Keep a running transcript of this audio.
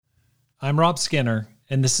I'm Rob Skinner,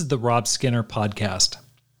 and this is the Rob Skinner Podcast.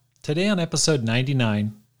 Today on episode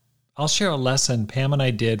 99, I'll share a lesson Pam and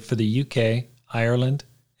I did for the UK, Ireland,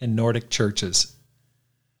 and Nordic churches.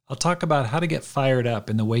 I'll talk about how to get fired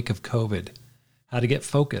up in the wake of COVID, how to get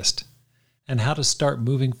focused, and how to start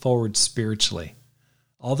moving forward spiritually.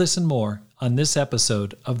 All this and more on this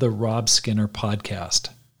episode of the Rob Skinner Podcast.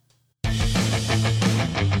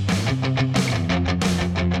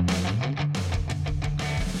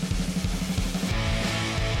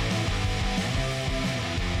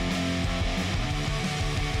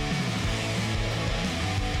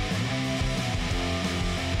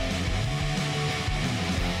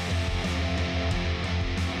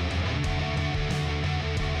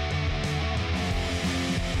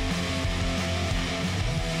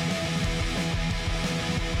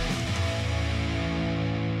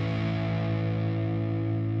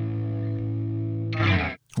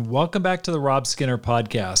 Welcome back to the Rob Skinner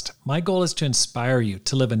Podcast. My goal is to inspire you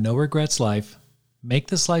to live a no-regrets life, make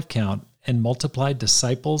this life count, and multiply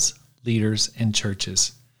disciples, leaders, and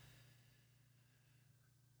churches.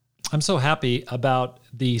 I'm so happy about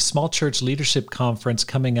the Small Church Leadership Conference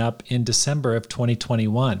coming up in December of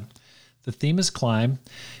 2021. The theme is Climb,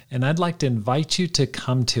 and I'd like to invite you to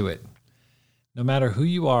come to it. No matter who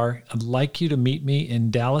you are, I'd like you to meet me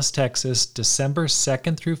in Dallas, Texas, December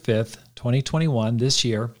 2nd through 5th, 2021, this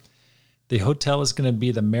year. The hotel is going to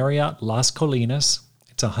be the Marriott Las Colinas.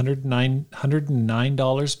 It's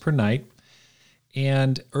 $109 per night.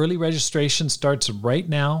 And early registration starts right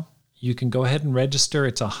now. You can go ahead and register.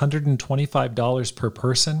 It's $125 per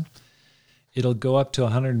person. It'll go up to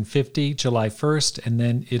 $150 July 1st, and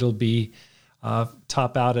then it'll be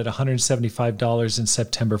top out at $175 in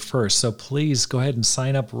September 1st. So please go ahead and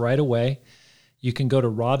sign up right away. You can go to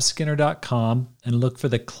robskinner.com and look for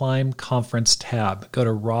the Climb Conference tab. Go to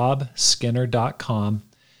robskinner.com,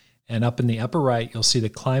 and up in the upper right, you'll see the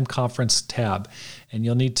Climb Conference tab, and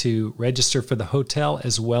you'll need to register for the hotel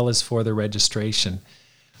as well as for the registration.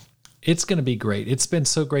 It's going to be great. It's been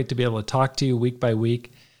so great to be able to talk to you week by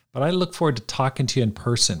week, but I look forward to talking to you in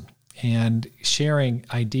person and sharing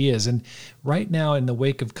ideas. And right now, in the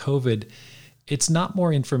wake of COVID, it's not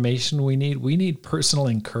more information we need personal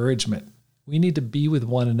encouragement. We need to be with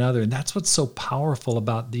one another. And that's what's so powerful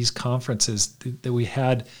about these conferences that we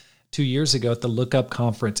had 2 years ago at the Look Up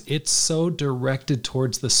conference. It's so directed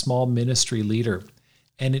towards the small ministry leader,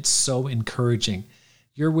 and it's so encouraging.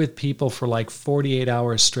 You're with people for like 48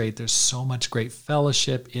 hours straight. There's so much great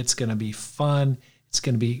fellowship. It's going to be fun. It's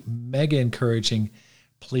going to be mega encouraging.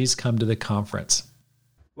 Please come to the conference.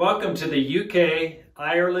 Welcome to the UK,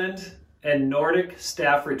 Ireland, and Nordic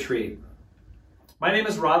Staff Retreat. My name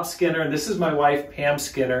is Rob Skinner, and this is my wife, Pam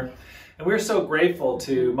Skinner. And we're so grateful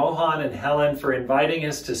to Mohan and Helen for inviting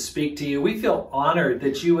us to speak to you. We feel honored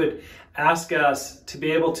that you would ask us to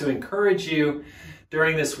be able to encourage you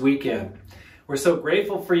during this weekend. We're so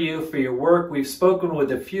grateful for you, for your work. We've spoken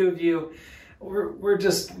with a few of you. We're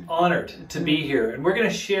just honored to be here. And we're going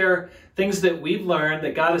to share things that we've learned,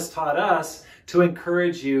 that God has taught us, to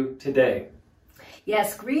encourage you today.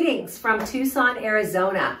 Yes, greetings from Tucson,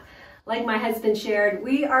 Arizona. Like my husband shared,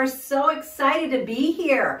 we are so excited to be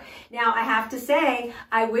here. Now, I have to say,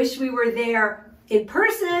 I wish we were there in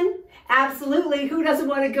person. Absolutely. Who doesn't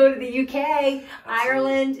want to go to the UK, Absolutely.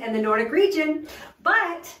 Ireland, and the Nordic region?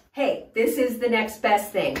 But hey, this is the next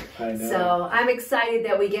best thing. I know. So I'm excited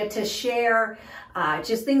that we get to share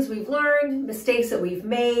just things we've learned, mistakes that we've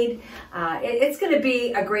made. It's going to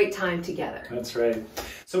be a great time together. That's right.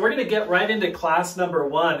 So we're going to get right into class number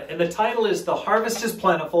 1. And the title is The Harvest is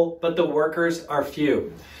Plentiful, but the Workers are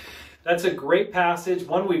Few. That's a great passage,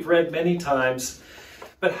 one we've read many times.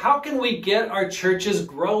 But how can we get our churches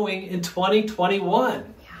growing in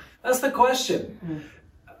 2021? Yeah. That's the question. Mm-hmm.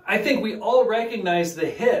 I think we all recognize the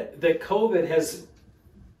hit that COVID has,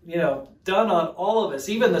 done on all of us.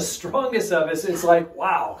 Even the strongest of us, it's like,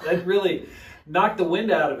 wow, that really knocked the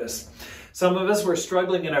wind out of us. Some of us were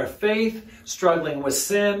struggling in our faith, struggling with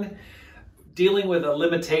sin, dealing with a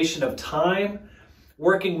limitation of time,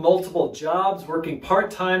 working multiple jobs, working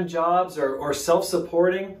part-time jobs or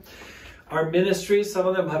self-supporting. Our ministries, some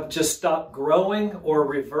of them have just stopped growing or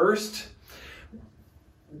reversed.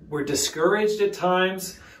 We're discouraged at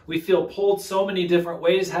times. We feel pulled so many different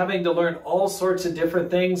ways, having to learn all sorts of different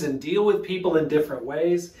things and deal with people in different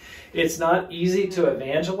ways. It's not easy to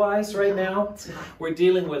evangelize right now. We're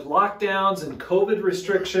dealing with lockdowns and COVID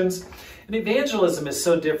restrictions. And evangelism is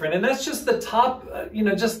so different. And that's just the top,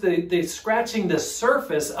 just the scratching the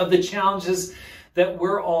surface of the challenges that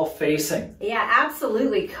we're all facing. Yeah,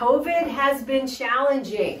 absolutely. COVID has been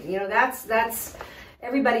challenging. That's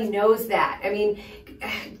everybody knows that. I mean,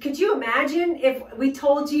 could you imagine if we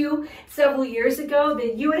told you several years ago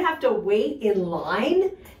that you would have to wait in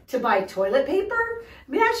line to buy toilet paper?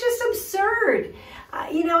 I mean, that's just absurd.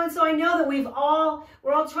 And so I know that we're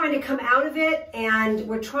all trying to come out of it, and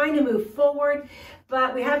we're trying to move forward,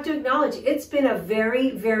 but we have to acknowledge it's been a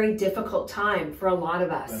very, very difficult time for a lot of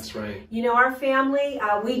us. That's right. Our family,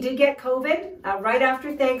 we did get COVID right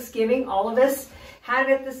after Thanksgiving. All of us had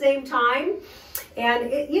it at the same time, and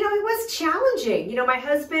it was challenging. My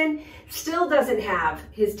husband still doesn't have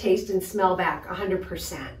his taste and smell back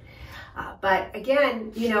 100%. But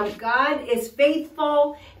again, God is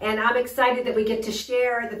faithful, and I'm excited that we get to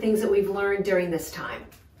share the things that we've learned during this time.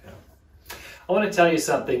 Yeah. I want to tell you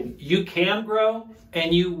something. You can grow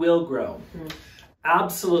and you will grow. Mm-hmm.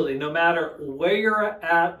 Absolutely. No matter where you're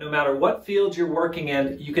at, no matter what field you're working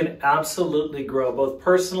in, you can absolutely grow, both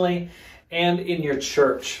personally and in your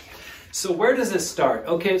church. So where does it start?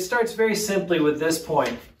 Okay, it starts very simply with this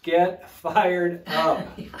point. Get fired up.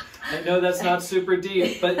 I know that's not super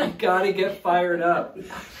deep, but you got to get fired up.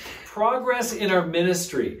 Progress in our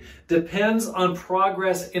ministry depends on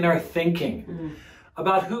progress in our thinking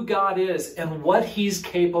about who God is and what he's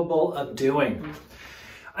capable of doing.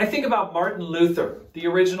 I think about Martin Luther, the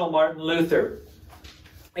original Martin Luther.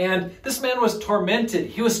 And this man was tormented.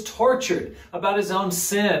 He was tortured about his own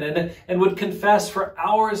sin and would confess for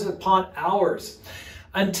hours upon hours,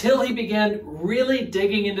 until he began really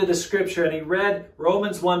digging into the scripture, and he read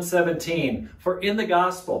Romans 1:17. For in the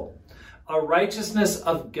gospel, a righteousness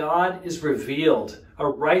of God is revealed, a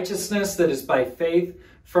righteousness that is by faith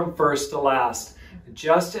from first to last.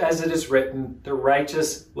 Just as it is written, the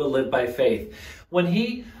righteous will live by faith. When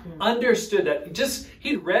he understood that,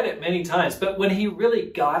 he'd read it many times, but when he really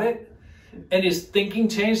got it and his thinking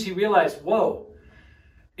changed, he realized, whoa,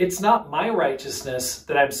 it's not my righteousness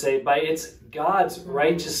that I'm saved by, it's God's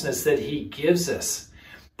righteousness that he gives us.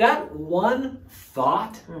 That one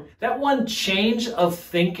thought, that one change of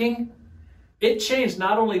thinking, it changed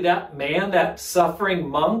not only that man, that suffering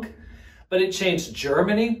monk, but it changed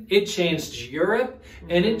Germany, it changed Europe,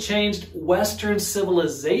 and it changed Western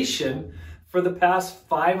civilization for the past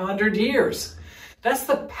 500 years. That's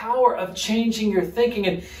the power of changing your thinking.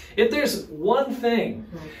 And if there's one thing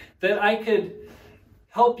that I could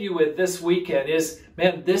help you with this weekend is,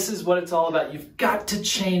 man, this is what it's all about. You've got to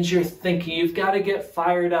change your thinking. You've got to get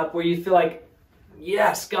fired up where you feel like,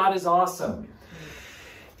 yes, God is awesome.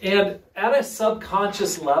 And at a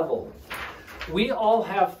subconscious level, we all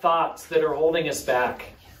have thoughts that are holding us back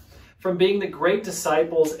from being the great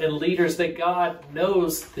disciples and leaders that God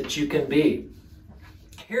knows that you can be.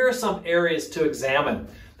 Here are some areas to examine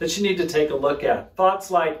that you need to take a look at. Thoughts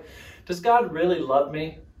like, does God really love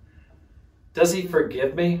me? Does he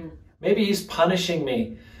forgive me? Maybe he's punishing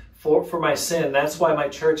me for my sin. That's why my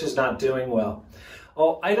church is not doing well.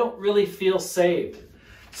 Oh, I don't really feel saved.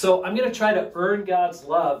 So I'm going to try to earn God's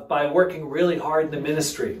love by working really hard in the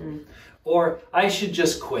ministry. Or I should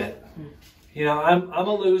just quit. I'm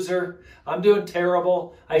a loser. I'm doing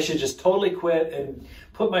terrible. I should just totally quit and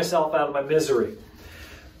put myself out of my misery.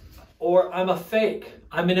 Or I'm a fake.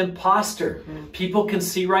 I'm an imposter. People can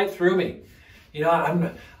see right through me.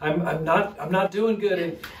 I'm not doing good,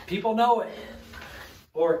 and people know it.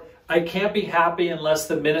 Or I can't be happy unless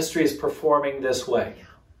the ministry is performing this way.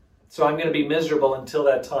 So I'm going to be miserable until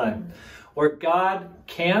that time. Or God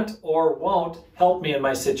can't or won't help me in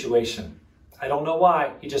my situation. I don't know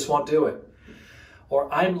why. He just won't do it.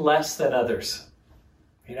 Or I'm less than others.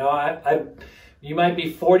 You might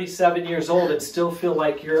be 47 years old and still feel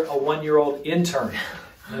like you're a 1-year-old intern.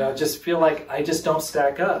 Just feel like I just don't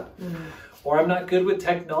stack up. Or I'm not good with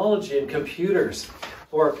technology and computers.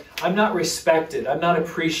 Or I'm not respected. I'm not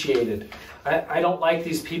appreciated. I don't like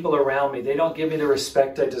these people around me. They don't give me the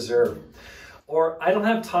respect I deserve. Or I don't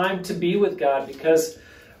have time to be with God because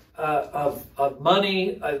of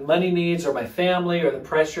money needs, or my family, or the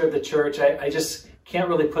pressure of the church. I just can't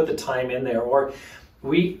really put the time in there. Or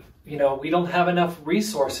we don't have enough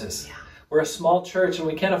resources. Yeah. We're a small church and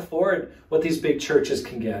we can't afford what these big churches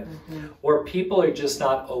can get. Or people are just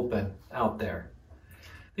not open out there.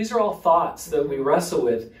 These are all thoughts that we wrestle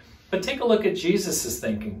with. But take a look at Jesus'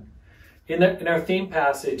 thinking. In our theme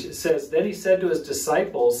passage, it says, then he said to his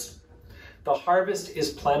disciples, the harvest is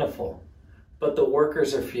plentiful, but the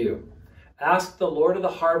workers are few. Ask the Lord of the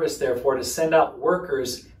harvest, therefore, to send out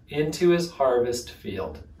workers into his harvest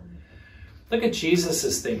field. Look at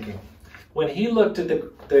Jesus' thinking. When he looked at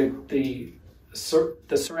the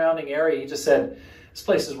surrounding area, he just said, this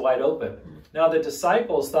place is wide open. Now the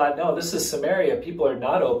disciples thought, no, this is Samaria. People are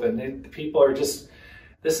not open. People are just,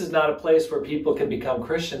 This is not a place where people can become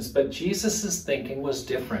Christians, but Jesus' thinking was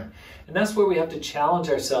different. And that's where we have to challenge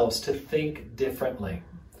ourselves to think differently.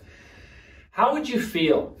 How would you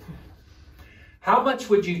feel? How much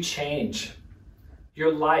would you change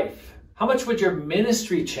your life? How much would your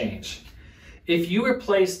ministry change if you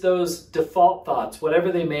replaced those default thoughts,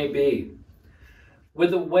 whatever they may be,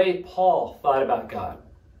 with the way Paul thought about God?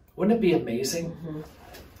 Wouldn't it be amazing? Mm-hmm.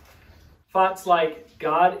 Thoughts like,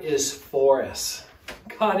 God is for us.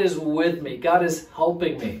 God is with me. God is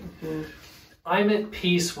helping me. Mm-hmm. I'm at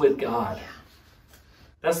peace with God.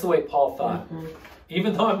 That's the way Paul thought. Mm-hmm.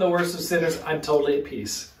 Even though I'm the worst of sinners, I'm totally at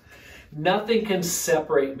peace. Nothing can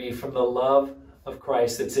separate me from the love of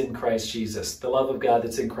Christ that's in Christ Jesus. The love of God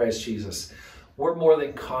that's in Christ Jesus. We're more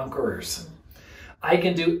than conquerors. I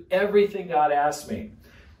can do everything God asks me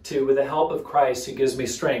to with the help of Christ who gives me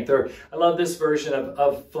strength. Or I love this version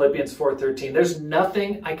of Philippians 4:13. There's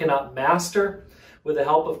nothing I cannot master with the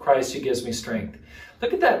help of Christ who gives me strength.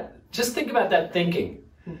 Look at that. Just think about that thinking.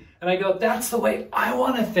 And I go, that's the way I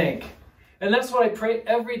want to think. And that's what I pray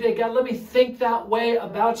every day. God, let me think that way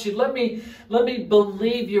about you. Let me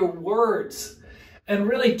believe your words and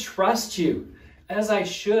really trust you as I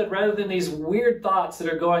should, rather than these weird thoughts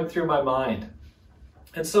that are going through my mind.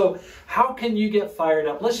 And so how can you get fired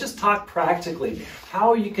up? Let's just talk practically.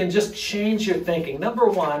 How you can just change your thinking. Number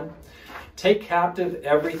one, take captive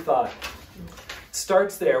every thought.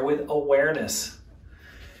 Starts there with awareness.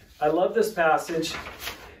 I love this passage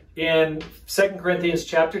in 2 Corinthians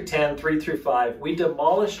chapter 10, 3-5. We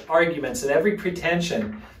demolish arguments and every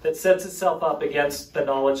pretension that sets itself up against the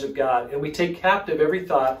knowledge of God. And we take captive every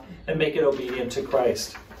thought and make it obedient to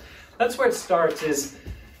Christ. That's where it starts, is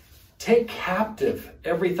take captive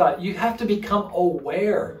every thought. You have to become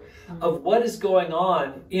aware of what is going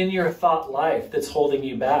on in your thought life that's holding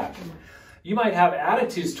you back. You might have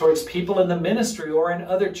attitudes towards people in the ministry or in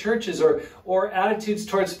other churches, or attitudes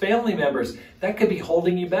towards family members. That could be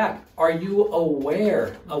holding you back. Are you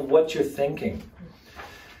aware of what you're thinking?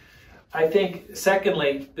 I think,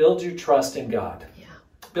 secondly, build your trust in God. Yeah.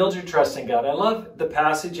 Build your trust in God. I love the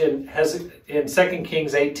passage in 2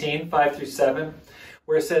 Kings 18, 5-7,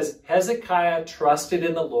 where it says, Hezekiah trusted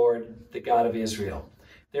in the Lord, the God of Israel.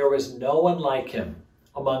 There was no one like him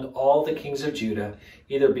among all the kings of Judah,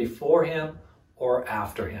 either before him or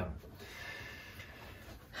after him.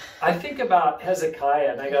 I think about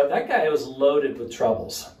Hezekiah and I go, that guy was loaded with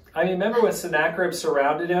troubles. I mean, remember when Sennacherib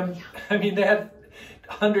surrounded him? I mean, they had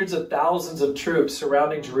hundreds of thousands of troops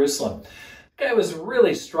surrounding Jerusalem. The guy was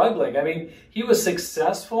really struggling. I mean, he was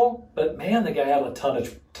successful, but man, the guy had a ton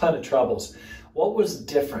of troubles. What was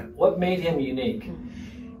different? What made him unique?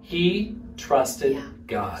 He trusted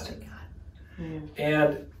God.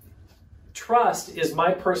 And trust is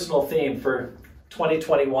my personal theme for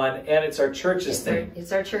 2021, and it's our church's theme.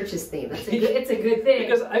 It's our church's theme. It's a good thing.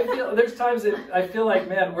 Because I feel there's times that I feel like,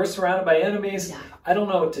 man, we're surrounded by enemies. Yeah. I don't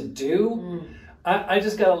know what to do. I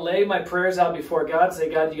just got to lay my prayers out before God and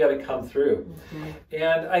say, God, you got to come through. Mm-hmm.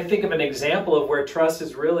 And I think of an example of where trust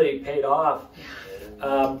has really paid off.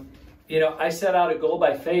 I set out a goal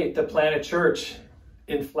by faith to plant a church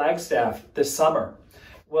in Flagstaff this summer.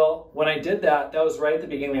 Well, when I did that, that was right at the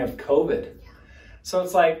beginning of COVID. Yeah. So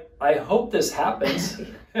it's like, I hope this happens.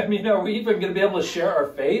 I mean, are we even going to be able to share our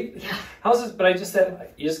faith? Yeah. How's this? But I just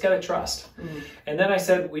said, you just got to trust. And then I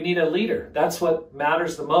said, we need a leader. That's what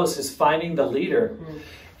matters the most, is finding the leader.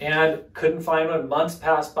 And couldn't find one. Months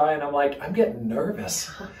passed by and I'm like, I'm getting nervous.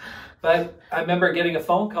 But I remember getting a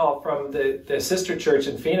phone call from the sister church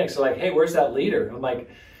in Phoenix. They're like, hey, where's that leader? I'm like,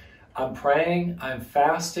 I'm praying, I'm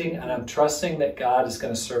fasting, and I'm trusting that God is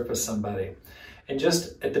going to surface somebody. And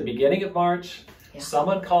just at the beginning of March,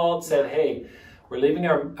 someone called, said, hey, we're leaving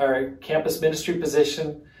our campus ministry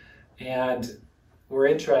position, and we're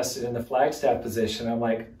interested in the Flagstaff position. I'm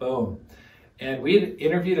like, boom. And we had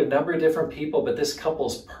interviewed a number of different people, but this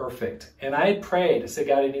couple's perfect. And I had prayed. I said,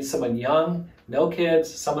 God, I need someone young, no kids,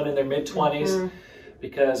 someone in their mid-20s,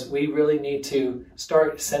 because we really need to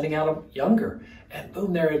start sending out them younger. And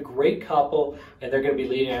boom, they're a great couple, and they're going to be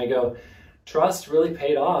leading. And I go, trust really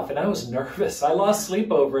paid off. And I was nervous. I lost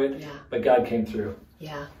sleep over it, but God came through.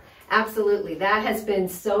 Yeah, absolutely. That has been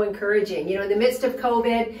so encouraging. In the midst of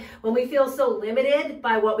COVID, when we feel so limited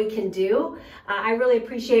by what we can do, I really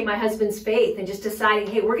appreciate my husband's faith and just deciding,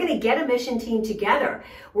 hey, we're going to get a mission team together.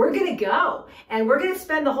 We're going to go, and we're going to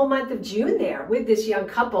spend the whole month of June there with this young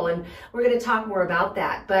couple, and we're going to talk more about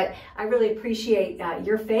that. But I really appreciate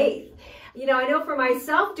your faith. I know for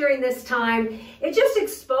myself during this time, it just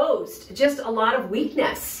exposed just a lot of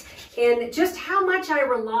weakness and just how much I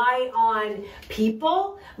rely on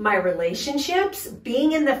people, my relationships,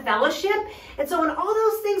 being in the fellowship. And so when all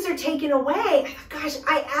those things are taken away, I thought, gosh,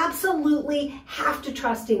 I absolutely have to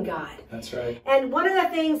trust in God. That's right. And one of the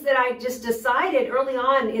things that I just decided early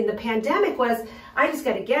on in the pandemic was I just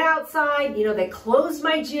got to get outside. They closed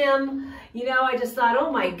my gym. I just thought,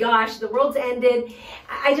 oh my gosh, the world's ended.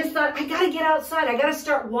 I just thought, I got to get outside. I got to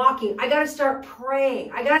start walking. I got to start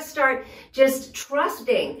praying. I got to start just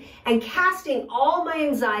trusting and casting all my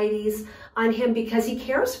anxieties on him because he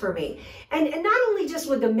cares for me. And not only just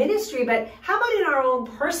with the ministry, but how about in our own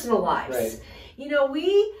personal lives? Right.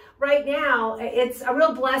 We right now, it's a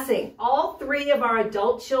real blessing. All 3 of our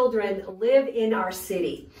adult children live in our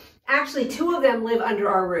city. Actually, 2 of them live under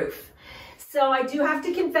our roof. So I do have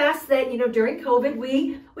to confess that, during COVID,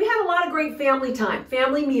 we had a lot of great family time,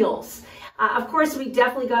 family meals. Of course, we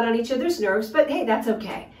definitely got on each other's nerves, but hey, that's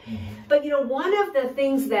okay. Mm-hmm. But, one of the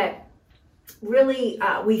things that really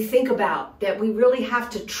we think about, that we really have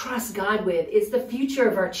to trust God with, is the future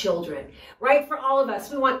of our children, right? For all of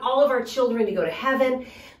us, we want all of our children to go to heaven.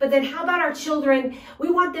 But then how about our children?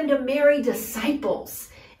 We want them to marry disciples.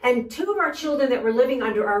 And 2 of our children that were living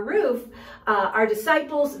under our roof are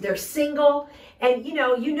disciples. They're single. And,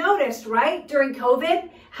 you noticed, right, during COVID,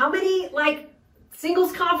 how many,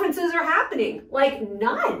 singles conferences are happening?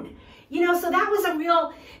 None. So that was a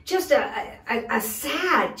real, just a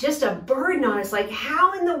sad, just a burden on us.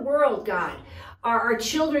 How in the world, God, are our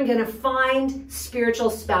children going to find spiritual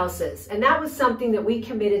spouses? And that was something that we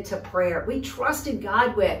committed to prayer. We trusted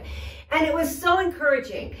God with. And it was so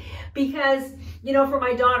encouraging because, for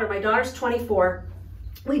my daughter's 24,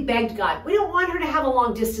 we begged God. We don't want her to have a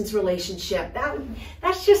long distance relationship.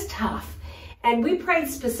 That's just tough. And we prayed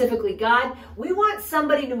specifically, God, we want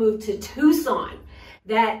somebody to move to Tucson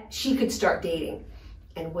that she could start dating.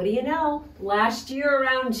 And what do you know? Last year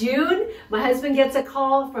around June, my husband gets a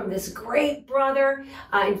call from this great brother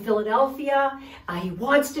in Philadelphia. He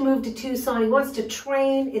wants to move to Tucson. He wants to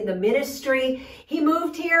train in the ministry. He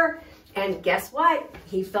moved here, and guess what?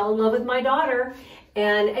 He fell in love with my daughter.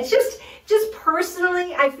 And it's just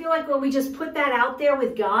personally, I feel like when we just put that out there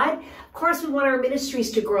with God, of course we want our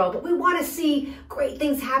ministries to grow, but we want to see great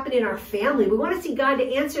things happen in our family. We want to see God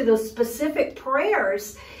to answer those specific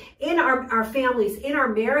prayers in our families, in our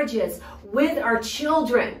marriages, with our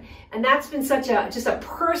children. And that's been such just a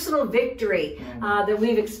personal victory that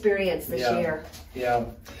we've experienced this year. Yeah.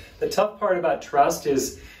 The tough part about trust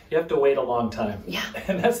is you have to wait a long time. Yeah.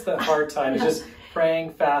 And that's the hard time. It's just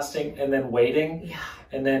praying, fasting, and then waiting. Yeah.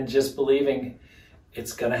 And then just believing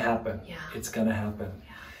it's going to happen. Yeah. It's going to happen.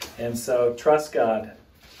 Yeah. And so trust God.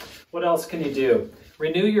 What else can you do?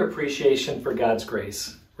 Renew your appreciation for God's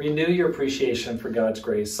grace. Renew your appreciation for God's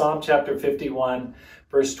grace. Psalm chapter 51,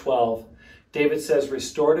 verse 12. David says,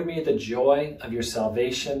 "Restore to me the joy of your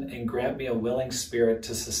salvation and grant me a willing spirit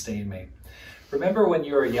to sustain me." Remember when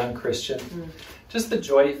you were a young Christian? Just the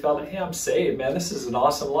joy you felt, hey, I'm saved, man. This is an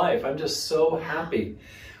awesome life. I'm just so happy.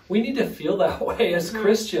 We need to feel that way as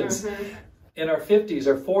Christians in our 50s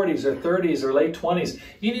or 40s or 30s or late 20s.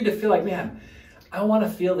 You need to feel like, man, I want to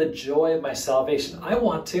feel the joy of my salvation. I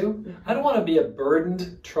want to. I don't want to be a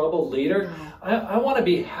burdened, troubled leader. I want to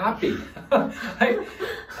be happy.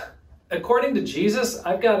 According to Jesus,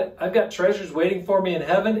 I've got treasures waiting for me in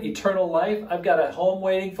heaven, eternal life. I've got a home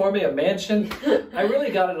waiting for me, a mansion. I really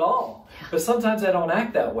got it all. But sometimes I don't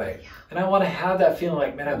act that way. And I want to have that feeling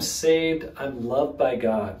like, man, I'm saved. I'm loved by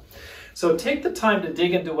God. So take the time to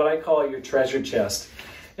dig into what I call your treasure chest.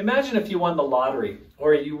 Imagine if you won the lottery,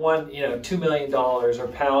 or you won, $2 million or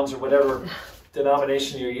pounds or whatever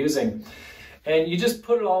denomination you're using. And you just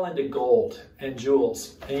put it all into gold and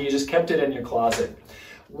jewels. And you just kept it in your closet.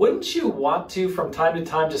 Wouldn't you want to, from time to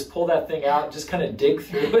time, just pull that thing out, just kind of dig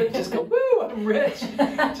through it, and just go, woo, I'm rich.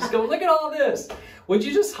 Just go, look at all this. Would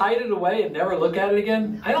you just hide it away and never look at it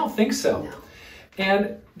again? I don't think so. No.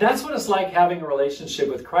 And that's what it's like having a relationship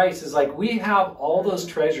with Christ, is like we have all those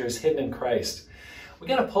treasures hidden in Christ. We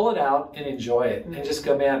got to pull it out and enjoy it and just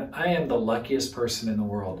go, man, I am the luckiest person in the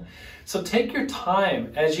world. So take your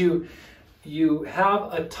time as you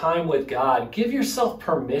have a time with God. Give yourself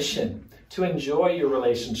permission to enjoy your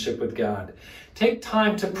relationship with God. Take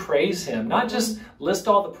time to praise Him, not just list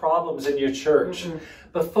all the problems in your church,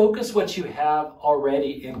 but focus what you have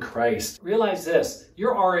already in Christ. Realize this,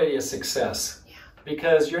 you're already a success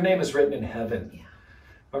because your name is written in heaven.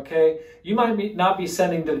 Okay? You might not be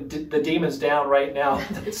sending the demons down right now.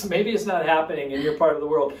 Maybe it's not happening in your part of the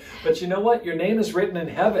world, but you know what? Your name is written in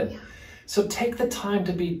heaven. So take the time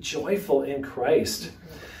to be joyful in Christ.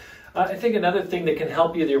 I think another thing that can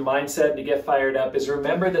help you with your mindset to get fired up is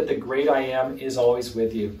remember that the great I am is always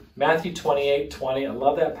with you. Matthew 28:20, I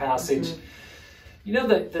love that passage. Mm-hmm. You know,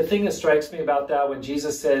 the thing that strikes me about that when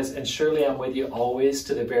Jesus says, and surely I'm with you always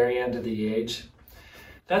to the very end of the age,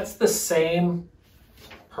 that's the same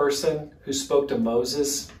person who spoke to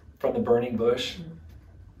Moses from the burning bush. Mm-hmm.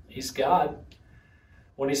 He's God.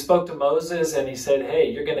 When he spoke to Moses and he said,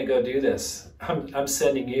 hey, you're going to go do this. I'm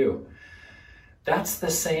sending you. That's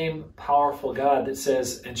the same powerful God that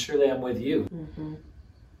says, and surely I'm with you. Mm-hmm.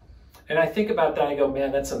 And I think about that and I go,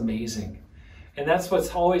 man, that's amazing. And that's what's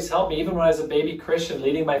always helped me. Even when I was a baby Christian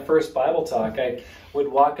leading my first Bible talk, I would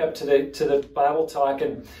walk up to the Bible talk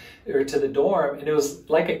or to the dorm, and it was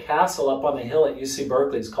like a castle up on the hill at UC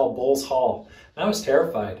Berkeley. It's called Bowles Hall. And I was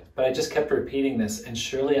terrified, but I just kept repeating this, and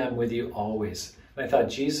surely I'm with you always. And I thought,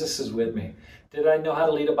 Jesus is with me. Did I know how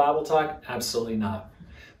to lead a Bible talk? Absolutely not.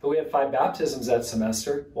 But we had 5 baptisms that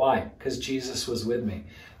semester. Why? Because Jesus was with me.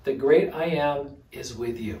 The great I am is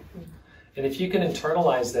with you. And if you can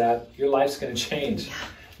internalize that, your life's going to change. Yeah.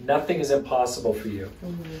 Nothing is impossible for you.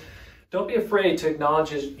 Mm-hmm. Don't be afraid to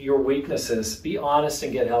acknowledge your weaknesses. Be honest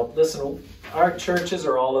and get help. Listen, our churches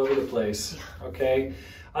are all over the place, okay?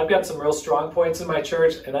 I've got some real strong points in my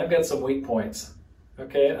church, and I've got some weak points,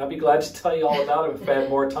 okay? I'd be glad to tell you all about them if I had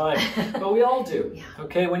more time. But we all do,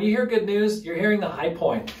 okay? When you hear good news, you're hearing the high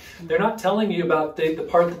point. They're not telling you about the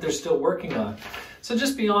part that they're still working on. So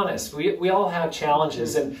just be honest. We all have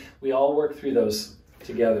challenges, and we all work through those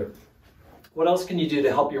together. What else can you do to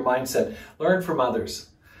help your mindset? Learn from others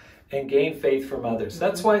and gain faith from others.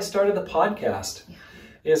 That's why I started the podcast.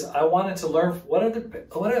 Is I wanted to learn what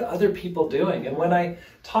are other people doing, and when I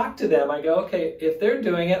talk to them, I go, okay, if they're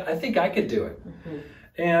doing it, I think I could do it. Mm-hmm.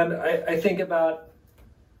 And I think about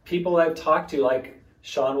people I've talked to, like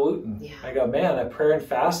Sean Wooten. Yeah. I go, man, a prayer and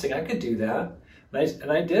fasting, I could do that.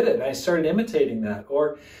 And I did it, and I started imitating that.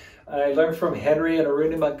 Or I learned from Henry and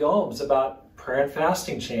Arunima Gomes about prayer and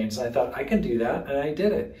fasting chains. I thought, I can do that, and I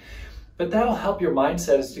did it. But that'll help your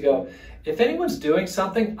mindset is to go, if anyone's doing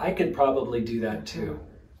something, I could probably do that too.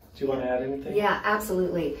 Do you want to add anything? Yeah,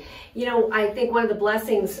 absolutely. You know, I think one of the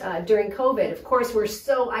blessings during COVID, of course, we're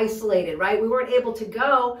so isolated, right? We weren't able to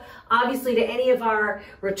go, obviously, to any of our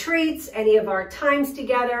retreats, any of our times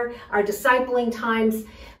together, our discipling times.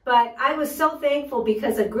 But I was so thankful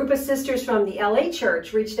because a group of sisters from the LA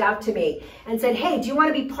church reached out to me and said, hey, do you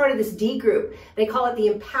want to be part of this D group? They call it the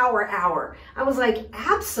Empower Hour. I was like,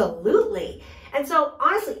 absolutely. And so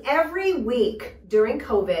honestly, every week during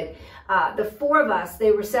COVID, the 4 of us,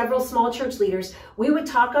 they were several small church leaders, we would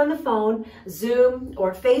talk on the phone, Zoom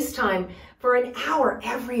or FaceTime for an hour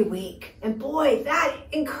every week. And boy, that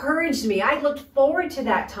encouraged me. I looked forward to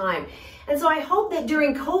that time. And so I hope that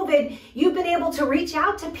during COVID, you've been able to reach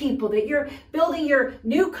out to people, that you're building your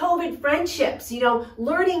new COVID friendships, you know,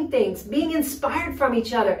 learning things, being inspired from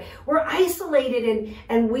each other. We're isolated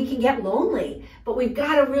and we can get lonely, but we've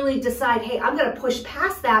got to really decide, hey, I'm going to push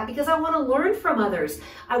past that because I want to learn from others.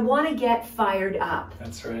 I want to get fired up.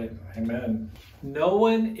 That's right. Amen. No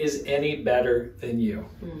one is any better than you.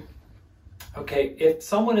 Okay, if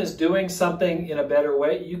someone is doing something in a better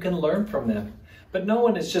way, you can learn from them. But no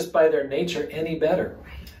one is just by their nature any better.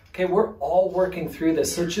 Okay, we're all working through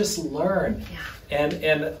this, so just learn and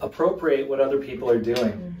appropriate what other people are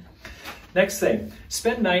doing. Next thing,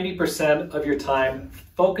 spend 90% of your time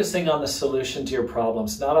focusing on the solution to your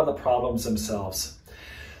problems, not on the problems themselves.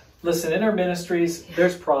 Listen, in our ministries,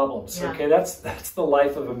 there's problems, okay? That's the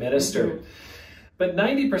life of a minister. But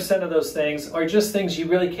 90% of those things are just things you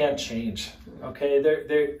really can't change.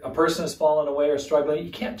 Okay, a person has fallen away or struggling.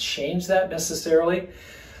 You can't change that necessarily,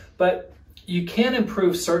 but you can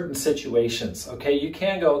improve certain situations. Okay, you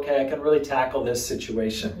can go, okay, I can really tackle this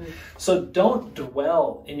situation. So don't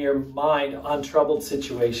dwell in your mind on troubled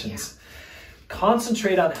situations.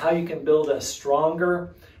 Concentrate on how you can build a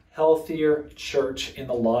stronger, healthier church in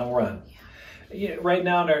the long run. Right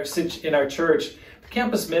now in our church,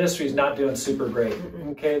 campus ministry is not doing super great.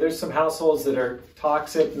 Okay, there's some households that are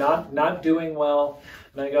toxic, not doing well.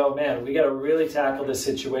 And I go, man, we got to really tackle this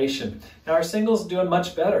situation. Now our singles doing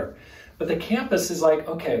much better, but the campus is like,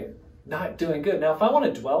 okay, not doing good. Now if I want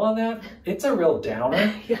to dwell on that, it's a real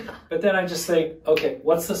downer. But then I just think, okay,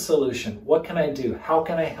 what's the solution? What can I do? How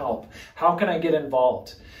can I help? How can I get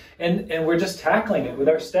involved? And we're just tackling it with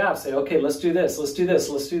our staff. Say, okay, let's do this, let's do this,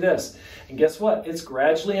 let's do this. And guess what? It's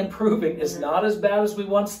gradually improving. It's not as bad as we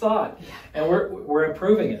once thought. And we're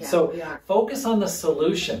improving it. So focus on the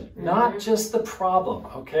solution, not just the problem,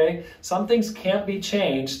 okay? Some things can't be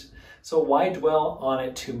changed, so why dwell on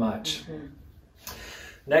it too much?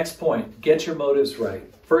 Next point, get your motives right.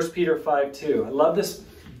 1 Peter 5:2. I love this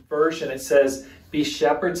version, it says, be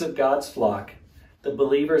shepherds of God's flock, the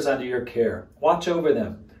believers under your care. Watch over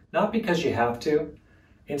them, not because you have to.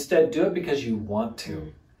 Instead, do it because you want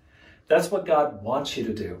to. That's what God wants you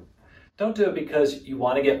to do. Don't do it because you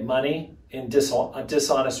want to get money in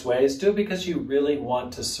dishonest ways. Do it because you really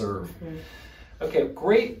want to serve. Okay,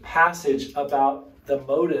 great passage about the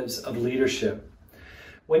motives of leadership.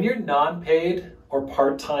 When you're non-paid or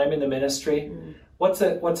part-time in the ministry, what's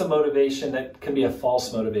a motivation that can be a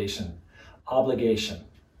false motivation? Obligation.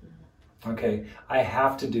 Okay, I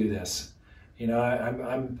have to do this. You know,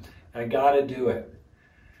 I got to do it.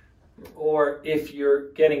 Or if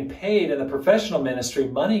you're getting paid in the professional ministry,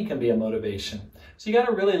 money can be a motivation. So you got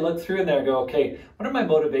to really look through in there and go, okay, what are my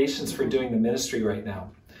motivations for doing the ministry right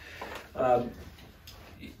now?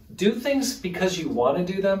 Do things because you want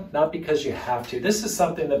to do them, not because you have to. This is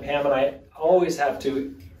something that Pam and I always have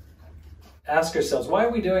to ask ourselves, why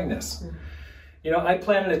are we doing this? You know, I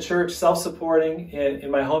planted a church, self-supporting in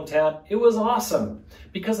my hometown. It was awesome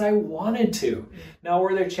because I wanted to. Now,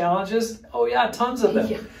 were there challenges? Oh yeah, tons of them.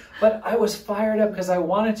 Yeah. But I was fired up because I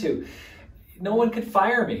wanted to. No one could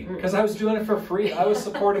fire me because I was doing it for free. I was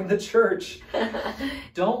supporting the church.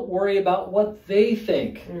 Don't worry about what they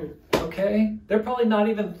think, okay? They're probably not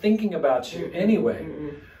even thinking about you anyway.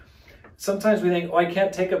 Sometimes we think, oh, I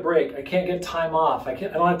can't take a break. I can't get time off. I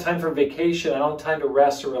don't have time for vacation. I don't have time to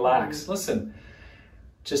rest or relax. Listen,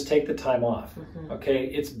 just take the time off, okay?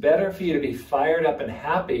 It's better for you to be fired up and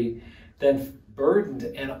happy than burdened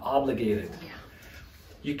and obligated.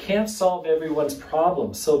 You can't solve everyone's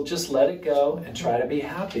problems, so just let it go and try to be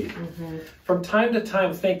happy. From time to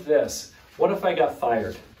time, think this. What if I got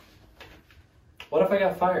fired? What if I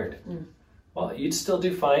got fired? Well, you'd still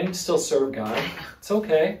do fine. You'd still serve God. It's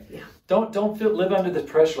okay. Don't live under the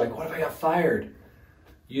pressure like, what if I got fired?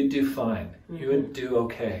 You'd do fine. You would do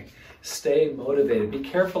okay. Stay motivated. Be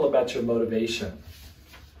careful about your motivation.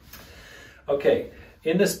 Okay,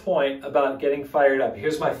 in this point about getting fired up,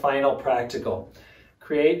 here's my final practical.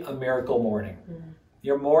 Create a miracle morning.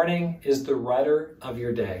 Your morning is the rudder of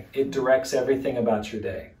your day. It directs everything about your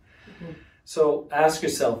day. So ask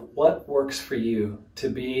yourself, what works for you to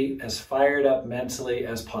be as fired up mentally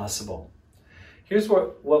as possible? Here's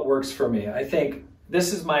what works for me. I think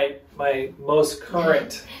this is my most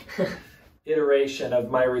current iteration of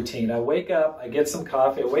my routine. I wake up, I get some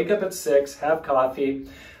coffee. I wake up at 6, have coffee.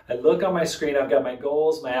 I look on my screen. I've got my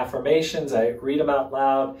goals, my affirmations. I read them out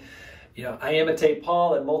loud. You know, I imitate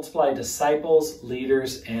Paul and multiply disciples,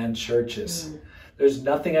 leaders, and churches. There's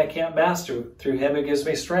nothing I can't master through him who gives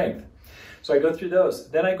me strength. So I go through those.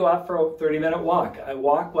 Then I go out for a 30-minute walk. I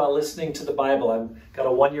walk while listening to the Bible. I've got a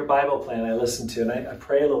 1-year Bible plan I listen to, and I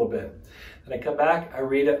pray a little bit. Then I come back, I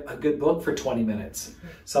read a good book for 20 minutes,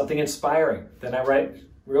 something inspiring. Then I write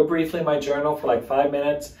real briefly in my journal for like 5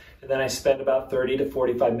 minutes, and then I spend about 30 to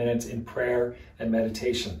 45 minutes in prayer and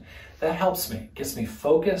meditation. That helps me, gets me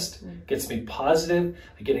focused, gets me positive,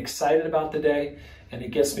 I get excited about the day, and it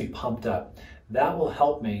gets me pumped up. That will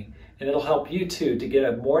help me, and it'll help you too to get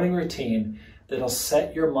a morning routine that'll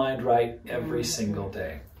set your mind right every single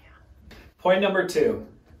day. Point number 2,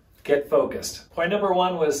 get focused. Point number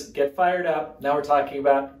 1 was get fired up. Now we're talking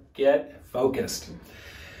about get focused.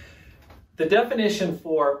 The definition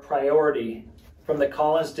for priority from the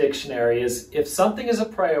Collins Dictionary is if something is a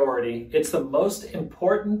priority, it's the most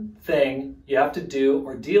important thing you have to do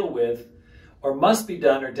or deal with or must be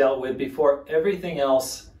done or dealt with before everything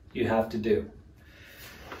else you have to do.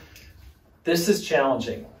 This is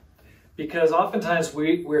challenging because oftentimes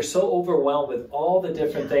we're so overwhelmed with all the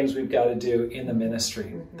different things we've got to do in the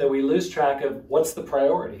ministry that we lose track of what's the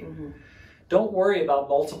priority. Don't worry about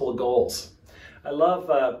multiple goals. I love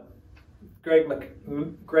Greg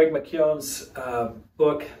McKeown's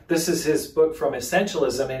book. This is his book from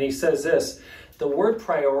Essentialism, and he says this: the word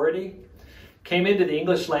priority came into the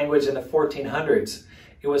English language in the 1400s.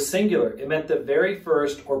 It was singular. It meant the very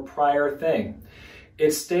first or prior thing.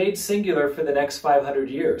 It stayed singular for the next 500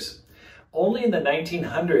 years. Only in the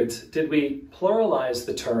 1900s did we pluralize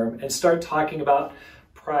the term and start talking about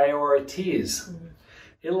priorities.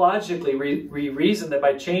 Illogically, we reasoned that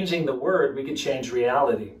by changing the word, we could change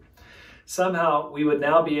reality. Somehow, we would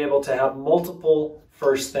now be able to have multiple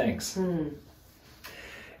first things.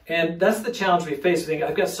 And that's the challenge we face. We think,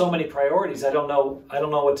 I've got so many priorities, I don't know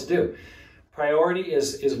what to do. Priority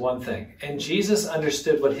is one thing. And Jesus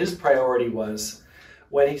understood what his priority was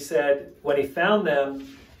when he said, when they found him,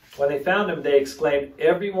 they exclaimed,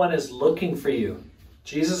 everyone is looking for you.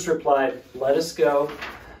 Jesus replied, let us go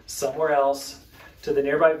somewhere else to the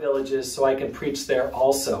nearby villages so I can preach there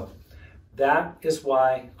also. That is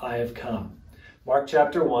why I have come. Mark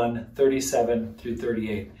chapter 1, 37 through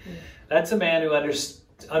 38. That's a man who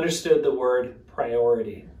understood the word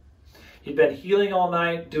priority. He'd been healing all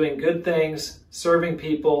night, doing good things, serving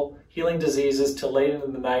people, healing diseases till late into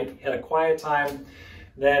the night. He had a quiet time.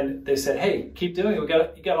 Then they said, hey, keep doing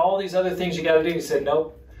it. You got all these other things you got to do. He said,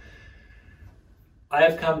 nope. I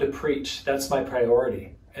have come to preach. That's my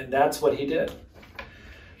priority. And that's what he did.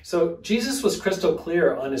 So Jesus was crystal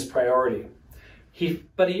clear on his priority.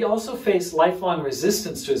 But he also faced lifelong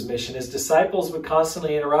resistance to his mission. His disciples would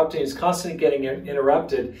constantly interrupt him. He was constantly getting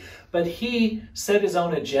interrupted. But he set his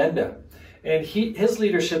own agenda. And his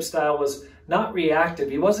leadership style was not reactive.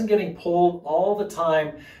 He wasn't getting pulled all the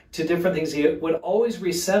time to different things. He would always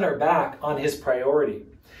recenter back on his priority.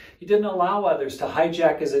 He didn't allow others to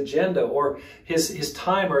hijack his agenda or his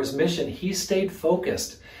time or his mission. He stayed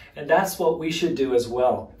focused. And that's what we should do as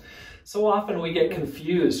well. So often we get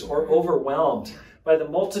confused or overwhelmed by the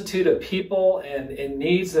multitude of people and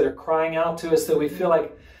needs that are crying out to us that we feel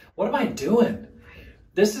like, what am I doing?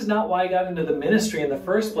 This is not why I got into the ministry in the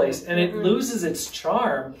first place. And it loses its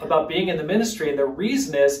charm about being in the ministry. And the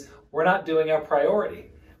reason is we're not doing our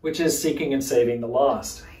priority, which is seeking and saving the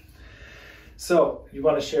lost. So, you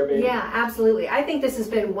want to share, baby? Yeah, absolutely. I think this has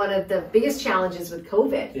been one of the biggest challenges with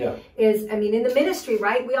COVID. Yeah. In the ministry,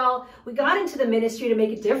 right? We got into the ministry to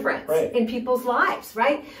make a difference in people's lives,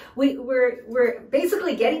 right? We're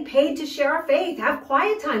basically getting paid to share our faith, have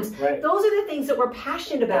quiet times. Right. Those are the things that we're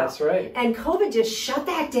passionate about. That's right. And COVID just shut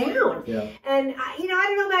that down. Yeah. And I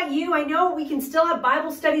don't know about you. I know we can still have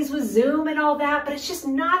Bible studies with Zoom and all that, but it's just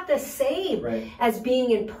not the same as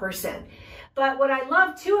being in person. But what I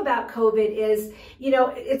love too about COVID is,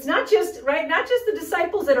 it's not just the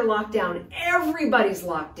disciples that are locked down. Everybody's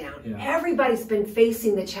locked down. Yeah. Everybody's been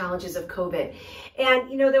facing the challenges of COVID.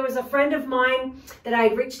 And, there was a friend of mine that I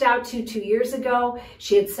reached out to 2 years ago.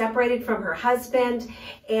 She had separated from her husband.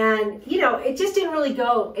 And, it just didn't really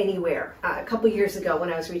go anywhere a couple years ago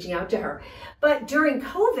when I was reaching out to her. But during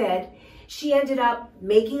COVID, she ended up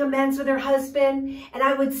making amends with her husband. And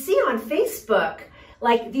I would see on Facebook,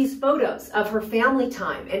 like these photos of her family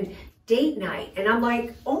time and date night. And I'm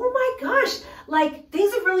like, oh my gosh, like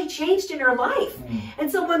things have really changed in her life.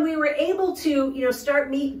 And so when we were able to, start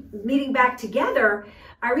meeting back together,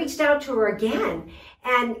 I reached out to her again.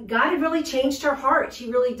 And God had really changed her heart. She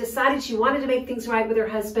really decided she wanted to make things right with her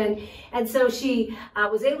husband. And so she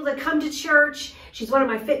was able to come to church. She's one of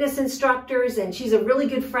my fitness instructors, and she's a really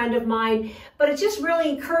good friend of mine. But it just really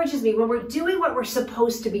encourages me when we're doing what we're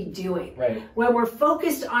supposed to be doing, when we're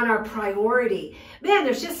focused on our priority. Man,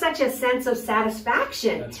 there's just such a sense of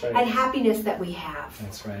satisfaction and happiness that we have.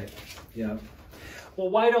 That's right. Yeah. Well,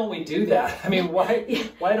 why don't we do that? I mean, why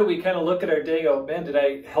do we kind of look at our day and go, man, did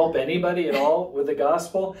I help anybody at all with the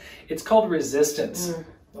gospel? It's called resistance.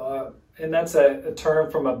 And that's a term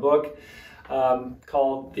from a book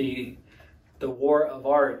called The War of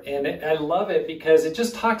Art. And I love it because it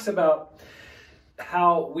just talks about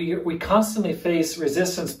how we constantly face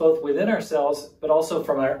resistance both within ourselves, but also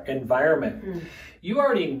from our environment. You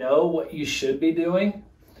already know what you should be doing,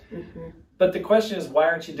 but the question is, why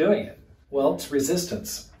aren't you doing it? Well, it's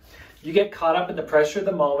resistance. You get caught up in the pressure of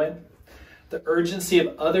the moment, the urgency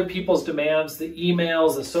of other people's demands, the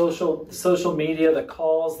emails, the social media, the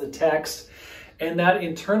calls, the text, and that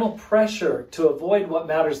internal pressure to avoid what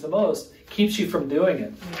matters the most keeps you from doing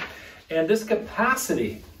it. And this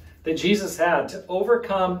capacity that Jesus had to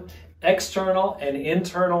overcome external and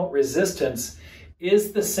internal resistance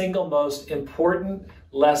is the single most important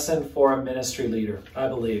lesson for a ministry leader, I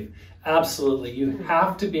believe. Absolutely. You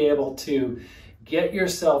have to be able to get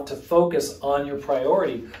yourself to focus on your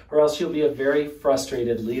priority, or else you'll be a very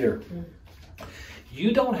frustrated leader.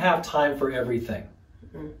 You don't have time for everything.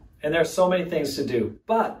 And there are so many things to do.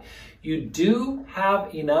 But you do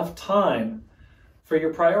have enough time for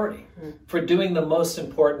your priority, for doing the most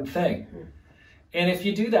important thing. And if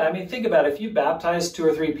you do that, I mean, think about it. If you baptized 2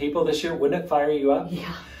 or 3 people this year, wouldn't it fire you up?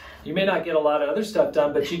 Yeah. You may not get a lot of other stuff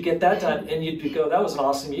done, but you'd get that done and you'd go, that was an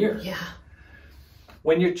awesome year. Yeah.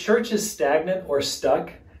 When your church is stagnant or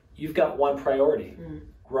stuck, you've got one priority: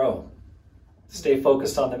 grow. Stay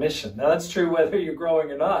focused on the mission. Now, that's true whether you're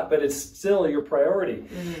growing or not, but it's still your priority.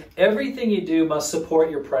 Everything you do must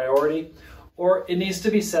support your priority, or it needs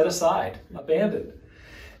to be set aside, abandoned.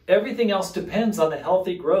 Everything else depends on the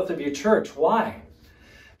healthy growth of your church. Why?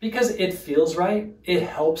 Because it feels right. It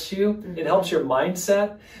helps you. It helps your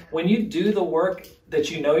mindset. When you do the work that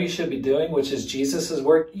you know you should be doing, which is Jesus's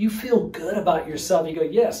work, you feel good about yourself. You go,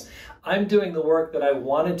 yes, I'm doing the work that I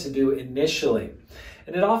wanted to do initially.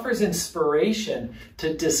 And it offers inspiration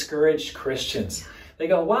to discouraged Christians. they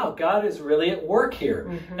go, wow, God is really at work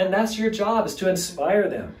here. And that's your job, is to inspire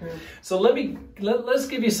them. So let's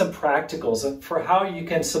give you some practicals for how you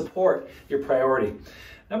can support your priority.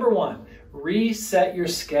 Number one, reset your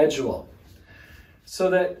schedule so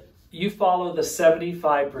that you follow the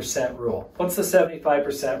 75% rule. What's the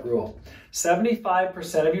 75% rule?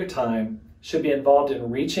 75% of your time should be involved in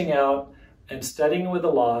reaching out and studying with the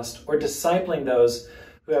lost or discipling those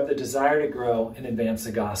who have the desire to grow and advance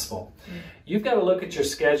the gospel. You've got to look at your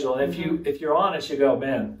schedule, and if you're honest, you go,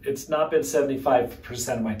 man, it's not been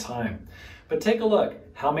 75% of my time. But take a look.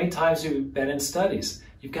 How many times have you been in studies?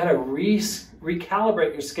 You've got to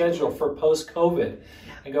recalibrate your schedule for post-COVID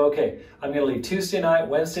and go, okay, I'm going to leave Tuesday night,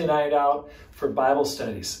 Wednesday night out for Bible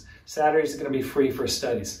studies. Saturdays are going to be free for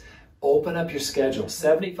studies. Open up your schedule,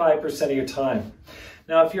 75% of your time.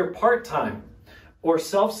 Now, if you're part-time or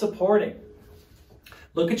self-supporting,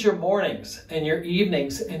 look at your mornings and your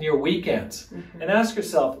evenings and your weekends and ask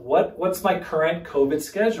yourself, what's my current COVID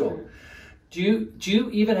schedule? Do you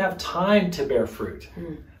even have time to bear fruit?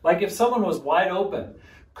 Like if someone was wide open,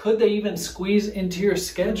 could they even squeeze into your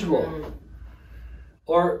schedule?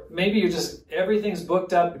 Or maybe everything's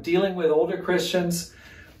booked up dealing with older Christians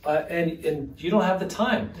and you don't have the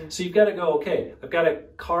time. So you've got to go, okay, I've got to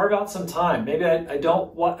carve out some time. Maybe I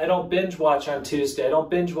don't binge watch on Tuesday. I don't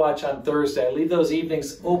binge watch on Thursday. I leave those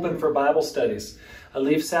evenings open for Bible studies. I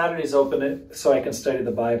leave Saturdays open so I can study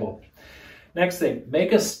the Bible. Next thing,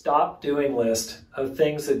 make a stop doing list of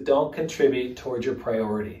things that don't contribute towards your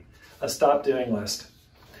priority. A stop doing list.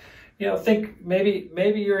 Think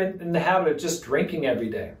maybe you're in the habit of just drinking every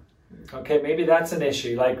day. Okay, maybe that's an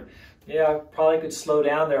issue. Like, yeah, probably could slow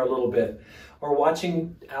down there a little bit. Or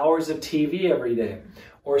watching hours of TV every day.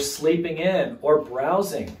 Or sleeping in. Or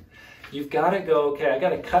browsing. You've got to go, okay, I got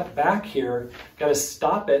to cut back here. Got to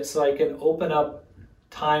stop it so I can open up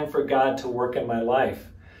time for God to work in my life.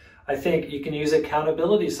 I think you can use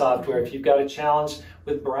accountability software if you've got a challenge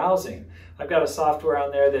with browsing. I've got a software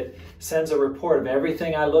on there that sends a report of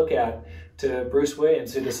everything I look at to Bruce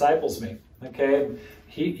Williams, who disciples me. Okay, and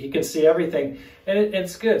he can see everything, and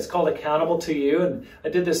it's good. It's called Accountable to You,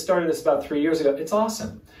 and started this about 3 years ago. It's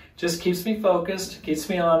awesome. Just keeps me focused, keeps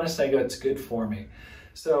me honest. I go, it's good for me.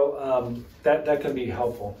 So that can be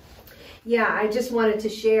helpful. Yeah, I just wanted to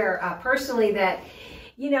share personally that,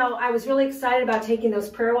 I was really excited about taking those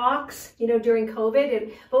prayer walks, during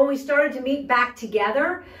COVID. But when we started to meet back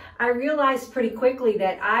together, I realized pretty quickly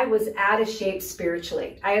that I was out of shape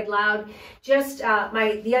spiritually. I had allowed just the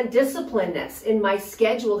undisciplinedness in my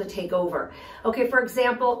schedule to take over. Okay, for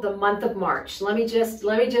example, the month of March. Let me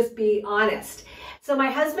just be honest. So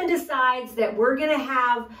my husband decides that we're going to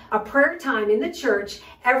have a prayer time in the church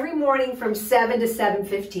every morning from 7 to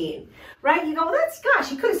 7:15. Right? You go, well,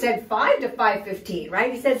 he could have said 5 to 5:15,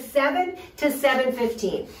 right? He said 7 to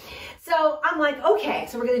 7:15. So I'm like, okay,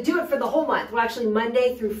 so we're going to do it for the whole month. Well, actually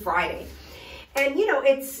Monday through Friday. And,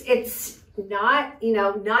 it's not,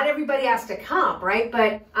 not everybody has to come, right?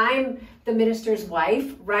 But I'm the minister's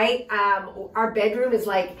wife, right? Our bedroom is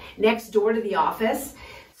like next door to the office.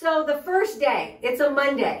 So the first day, it's a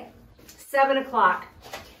Monday, 7 o'clock.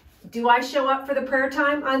 Do I show up for the prayer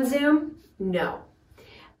time on Zoom? No.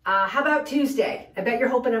 How about Tuesday? I bet you're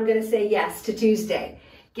hoping I'm going to say yes to Tuesday.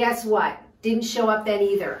 Guess what? Didn't show up then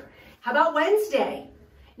either. How about Wednesday?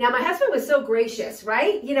 Now, my husband was so gracious,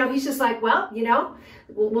 right? He's just like, well,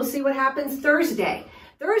 we'll see what happens Thursday.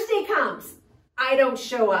 Thursday comes. I don't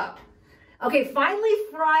show up. Okay, finally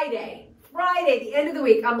Friday, the end of the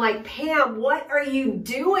week. I'm like, Pam, what are you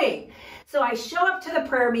doing? So I show up to the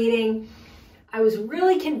prayer meeting. I was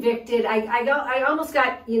really convicted. I almost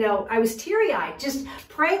got, I was teary-eyed, just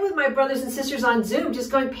praying with my brothers and sisters on Zoom, just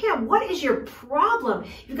going, Pam, what is your problem?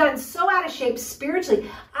 You've gotten so out of shape spiritually.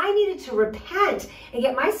 I needed to repent and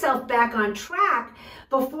get myself back on track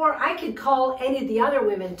before I could call any of the other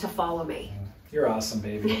women to follow me. You're awesome,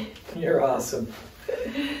 baby. You're awesome.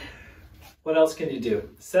 What else can you do?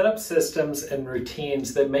 Set up systems and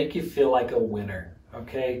routines that make you feel like a winner.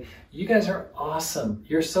 Okay, you guys are awesome.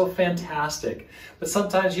 You're so fantastic. But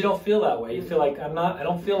sometimes you don't feel that way. You feel like I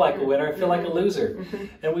don't feel like a winner. I feel like a loser.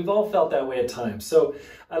 And we've all felt that way at times. So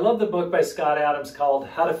I love the book by Scott Adams called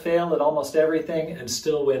How to Fail at Almost Everything and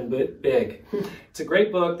Still Win Big. It's a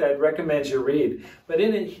great book that I'd recommend you read. But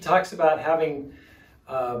in it, he talks about having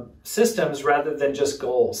systems rather than just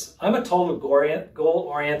goals. I'm a total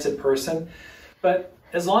goal-oriented person, but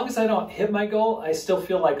as long as I don't hit my goal, I still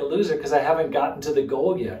feel like a loser because I haven't gotten to the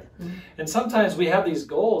goal yet. And sometimes we have these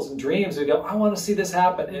goals and dreams. We go, I want to see this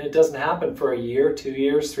happen. And it doesn't happen for a year, 2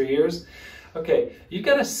 years, 3 years. Okay, you've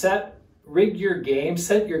got to set your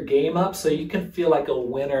game up so you can feel like a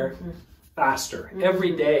winner faster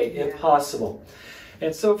every day if possible.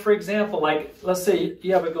 And so, for example, like, let's say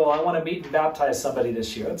you have a goal, I want to meet and baptize somebody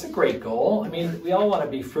this year. That's a great goal. I mean, we all want to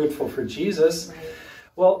be fruitful for Jesus. Right.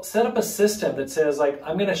 Well, set up a system that says, like,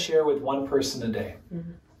 I'm going to share with one person a day.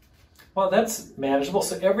 Well, that's manageable.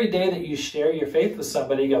 So every day that you share your faith with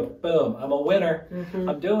somebody, you go, boom, I'm a winner.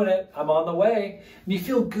 I'm doing it. I'm on the way. And you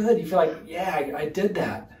feel good. You feel like, yeah, I did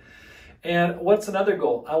that. And what's another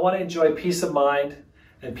goal? I want to enjoy peace of mind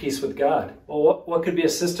and peace with God. Well, what could be a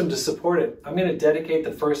system to support it? I'm going to dedicate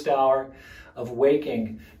the first hour of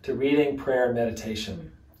waking to reading, prayer, and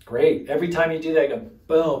meditation. Great. Every time you do that, you go,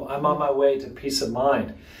 boom, I'm on my way to peace of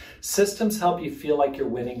mind. Systems help you feel like you're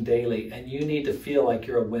winning daily, and you need to feel like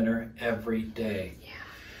you're a winner every day. Yeah.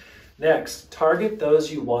 Next, target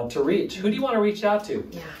those you want to reach. Who do you want to reach out to?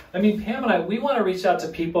 Yeah. I mean, Pam and I, we want to reach out to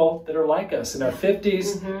people that are like us in our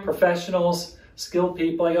 50s, professionals, skilled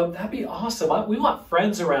people. I go, that'd be awesome. We want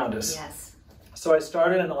friends around us. Yes. So I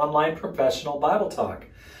started an online professional Bible talk.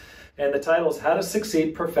 And the title is How to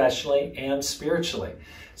Succeed Professionally and Spiritually.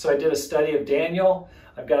 So I did a study of Daniel.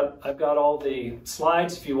 I've got all the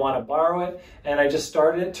slides if you want to borrow it. And I just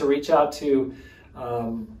started it to reach out to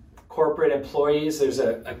corporate employees. There's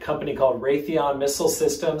a company called Raytheon Missile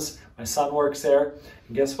Systems. My son works there.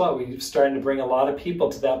 And guess what? We're starting to bring a lot of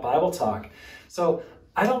people to that Bible talk. So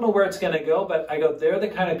I don't know where it's going to go, but I go, they're the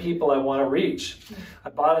kind of people I want to reach. I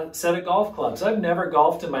bought a set of golf clubs. I've never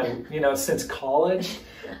golfed in my, since college.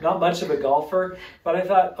 Not much of a golfer, but I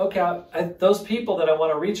thought, okay, those people that I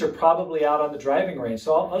want to reach are probably out on the driving range,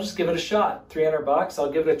 so I'll just give it a shot. $300, I'll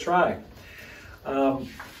give it a try.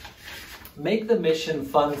 Make the mission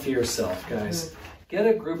fun for yourself, guys. Get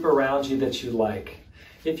a group around you that you like.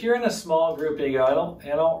 If you're in a small group and you go, I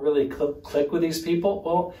don't really click with these people,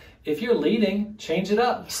 well, if you're leading, change it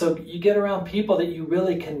up. So you get around people that you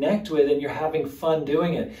really connect with and you're having fun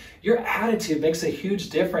doing it. Your attitude makes a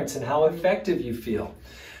huge difference in how effective you feel.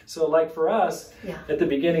 So like for us, at the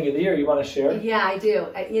beginning of the year, you want to share? Yeah, I do.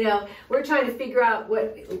 We're trying to figure out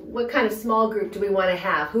what kind of small group do we want to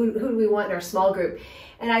have? Who do we want in our small group?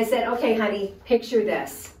 And I said, okay, honey, picture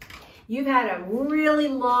this. You've had a really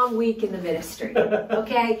long week in the ministry,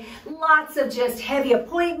 okay? Lots of just heavy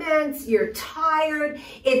appointments. You're tired.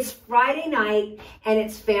 It's Friday night, and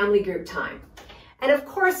it's family group time. And of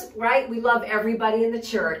course, right, we love everybody in the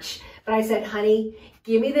church. But I said, honey,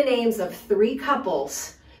 give me the names of 3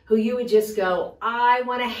 couples who you would just go, I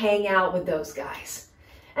want to hang out with those guys.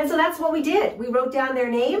 And so that's what we did. We wrote down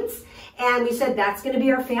their names, and we said, that's going to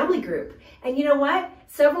be our family group. And you know what?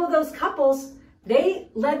 Several of those couples, they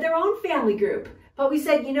led their own family group. But we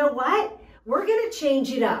said, you know what? We're going to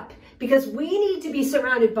change it up because we need to be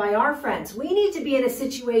surrounded by our friends. We need to be in a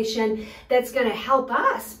situation that's going to help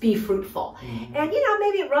us be fruitful. And,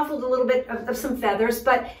 maybe it ruffled a little bit of some feathers,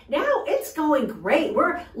 but now it's going great.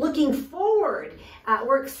 We're looking forward.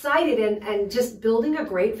 We're excited and just building a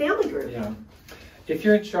great family group. Yeah. If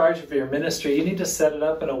you're in charge of your ministry, you need to set it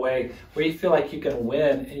up in a way where you feel like you can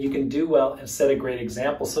win and you can do well and set a great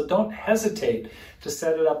example. So don't hesitate to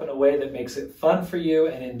set it up in a way that makes it fun for you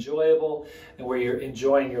and enjoyable and where you're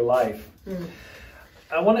enjoying your life.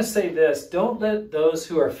 I want to say this. Don't let those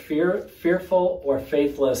who are fearful or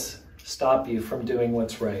faithless stop you from doing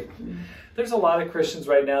what's right. There's a lot of Christians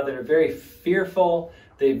right now that are very fearful.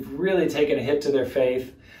 They've really taken a hit to their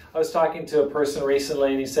faith. I was talking to a person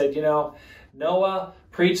recently and he said, Noah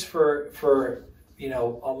preached for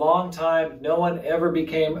a long time. No one ever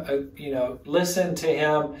became, listened to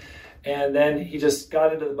him. And then he just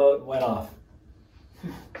got into the boat and went off.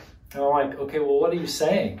 And I'm like, okay, well, what are you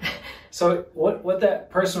saying? So what that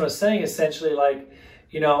person was saying essentially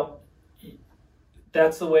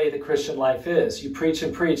that's the way the Christian life is. You preach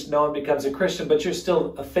and preach, no one becomes a Christian, but you're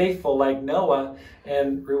still a faithful like Noah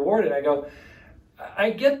and rewarded. I go,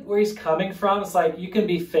 I get where he's coming from. It's like you can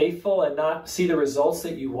be faithful and not see the results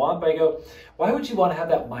that you want. But I go, why would you want to have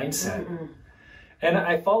that mindset? And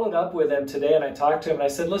I followed up with him today and I talked to him and I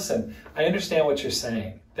said, listen, I understand what you're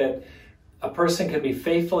saying, that a person can be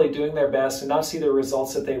faithfully doing their best and not see the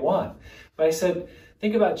results that they want. But I said,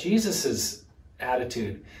 think about Jesus's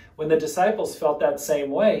attitude. When the disciples felt that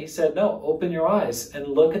same way, he said, no, open your eyes and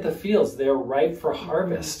look at the fields. They're ripe for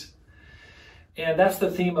harvest. And that's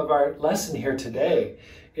the theme of our lesson here today,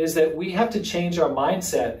 is that we have to change our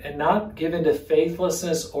mindset and not give into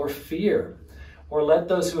faithlessness or fear, or let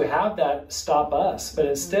those who have that stop us, but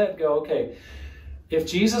instead go, okay, if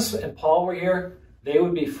Jesus and Paul were here, they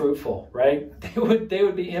would be fruitful, right? They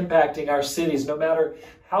would be impacting our cities no matter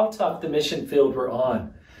how tough the mission field we're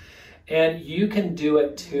on. And you can do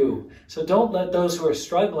it too. So don't let those who are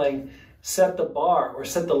struggling set the bar or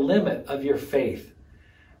set the limit of your faith.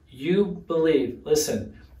 you believe,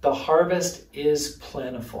 listen, the harvest is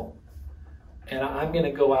plentiful. And I'm going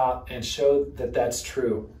to go out and show that that's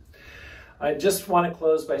true. I just want to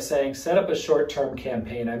close by saying, set up a short-term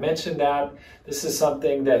campaign. I mentioned that. This is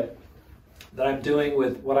something that I'm doing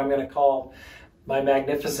with what I'm going to call my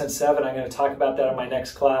Magnificent Seven. I'm going to talk about that in my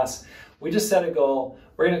next class. We just set a goal.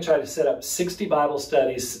 We're going to try to set up 60 Bible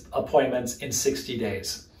studies appointments in 60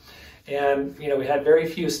 days. And we had very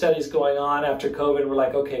few studies going on after COVID. We're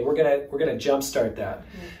like, okay, we're gonna jumpstart that.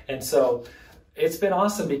 Mm-hmm. And so it's been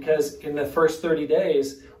awesome because in the first 30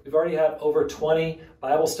 days, we've already had over 20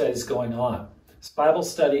 Bible studies going on. It's Bible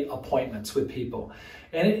study appointments with people.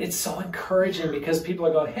 And it's so encouraging because people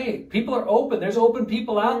are going, hey, people are open. There's open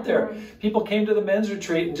people out there. People came to the men's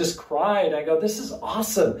retreat and just cried. I go, this is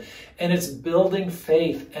awesome. And it's building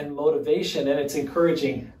faith and motivation. And it's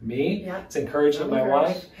encouraging me. Yeah. It's encouraging my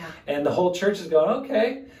wife. Yeah. And the whole church is going,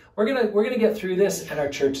 okay, we're gonna get through this and our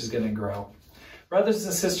church is going to grow. Brothers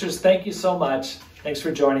and sisters, thank you so much. Thanks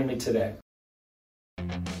for joining me today.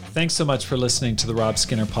 Thanks so much for listening to the Rob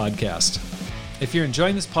Skinner Podcast. If you're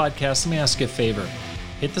enjoying this podcast, let me ask you a favor.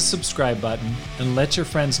 Hit the subscribe button and let your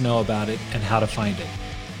friends know about it and how to find it.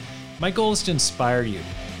 My goal is to inspire you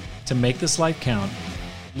to make this life count,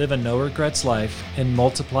 live a no-regrets life, and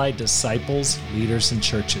multiply disciples, leaders, and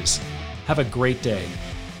churches. Have a great day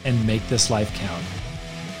and make this life count.